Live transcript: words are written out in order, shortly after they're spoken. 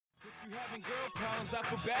having girl problems, I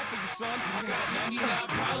feel bad for you, son. I got 99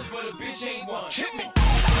 problems, but a bitch ain't one. Hit me.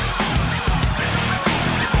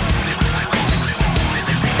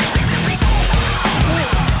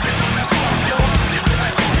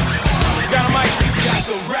 Got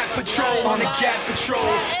the rap patrol on the Gat patrol.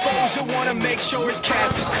 Foes who wanna make sure his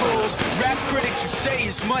casket's closed. Rap critics who say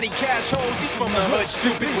his money cash holes. He's from the hood,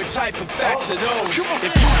 stupid. What type of facts are those? If you grew up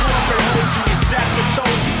in hoes and your zapper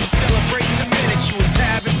told you, be celebrating the minute you was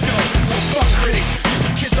having dough. So fuck critics, you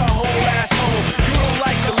can kiss our whole asshole. You don't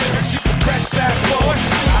like the lyrics, you can press fast forward.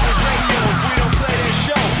 On the radio, if we don't play their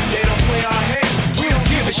show, they don't play our hits, we don't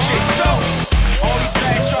give a shit. So all these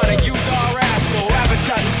bags trying to use our ass, so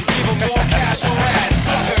advertising to give them more cash for ads.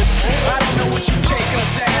 Fuckers, I don't know what you take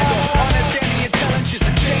us as, or understand the intelligence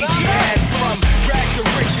of Jay-Z has. From rags to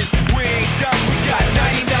riches, we ain't done. We got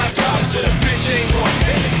 99 problems and a bitch ain't one.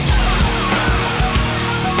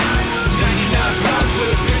 99 problems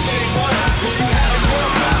with a bitch ain't one. If you having more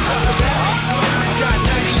problems, I'm the bad son. I got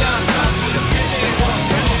 99 problems with a bitch ain't one.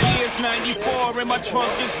 Year's 94 and my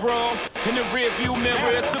trunk is raw. In the rear view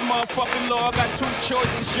mirror, it's the motherfucking law. Got two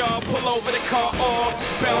choices, y'all. Pull over the car or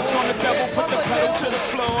bounce on the devil, put the pedal to the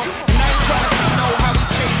floor. And I ain't trying to see know how we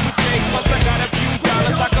chase the Jake. Plus I got a few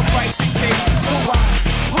dollars, I can fight the case. So I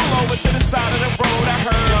pull over to the side of the road. I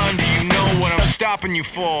heard, son, do you know what I'm stopping you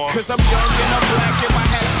for? Cause I'm young and I'm black and my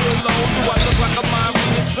hat's still low. Do I look like a mind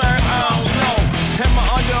reading, sir? I don't know. Am I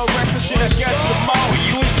under arrest and shit? I guess some more. Well,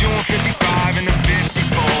 you was doing 55 and a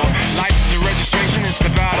 54. License and registration and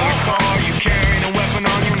step out of the car. You carrying a weapon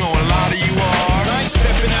on you, know a lot of you are. I ain't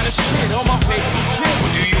stepping out of shit, all my paper legit.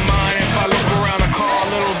 Well, do you mind if I look around the car a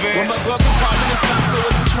little bit? Well, my glove compartment is not, so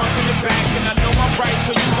it's the trunk in the back. And I know I'm right,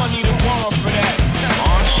 so you gon' need a warrant for that.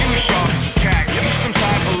 Aren't you sharp as a tack? You some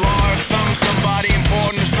type of law or something, somebody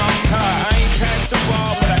important or something? I ain't past the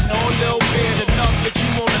ball, but I know a little bit enough that you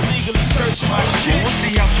wanna legally search my shit. We'll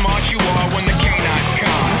see how smart you are when the canines come.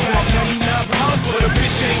 I got 99 pounds, but a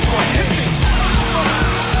bitch ain't one. Hit me.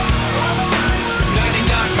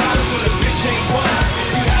 99 pounds, but a bitch ain't one.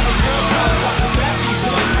 If you have a girl pounds, I feel bad for you,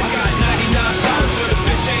 son. I got 99 pounds, but a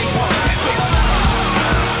bitch ain't one.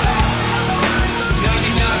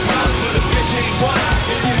 99 pounds, but a bitch ain't one.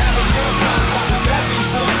 If you have a girl pounds, I feel bad for you,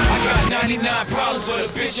 son. I got 99 problems, but a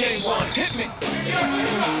bitch ain't one. Hit me.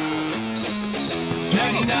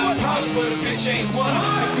 99 problems, but a bitch ain't one.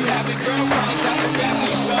 If you having girl problems, I feel bad for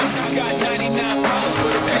you, son. I got 99 problems,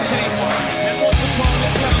 but a bitch ain't one. And once upon a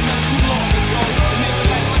time, not too long ago, a nigga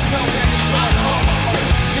like myself had a strong heart.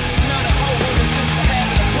 This is not a hoe, but it's just a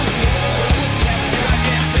habit of pussy. But a pussy has a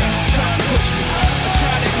goddamn sense of trying to push me. I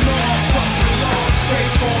try to ignore, I'm talking along, pray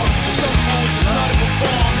for him. But some hoes is not a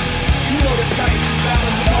perform. You know the type,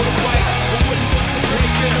 balance a motorbike, but wouldn't bust a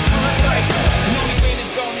break in a front light. The only thing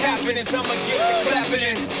that's gonna happen is I'ma get the clapping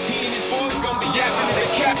in. He and his boys gonna be yapping, say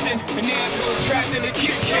captain, and then I'm going trapped in the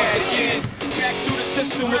Kit Kat again. Back through the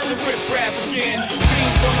system with the riff-raff again.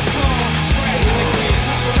 Beans on the floor, scratching again.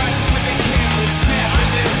 Paparazzis with their cameras,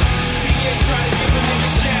 snapping in. He ain't trying to give a nigga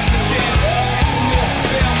shaft again. Acting more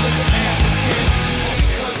rebel as an African.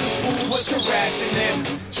 Because the fool was harassing them.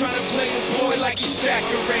 Trying to play the boy like he's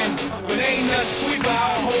saccharine. But ain't nothing sweet, but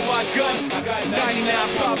I'll hold my gun. I got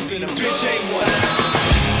 99 problems and a bitch ain't one.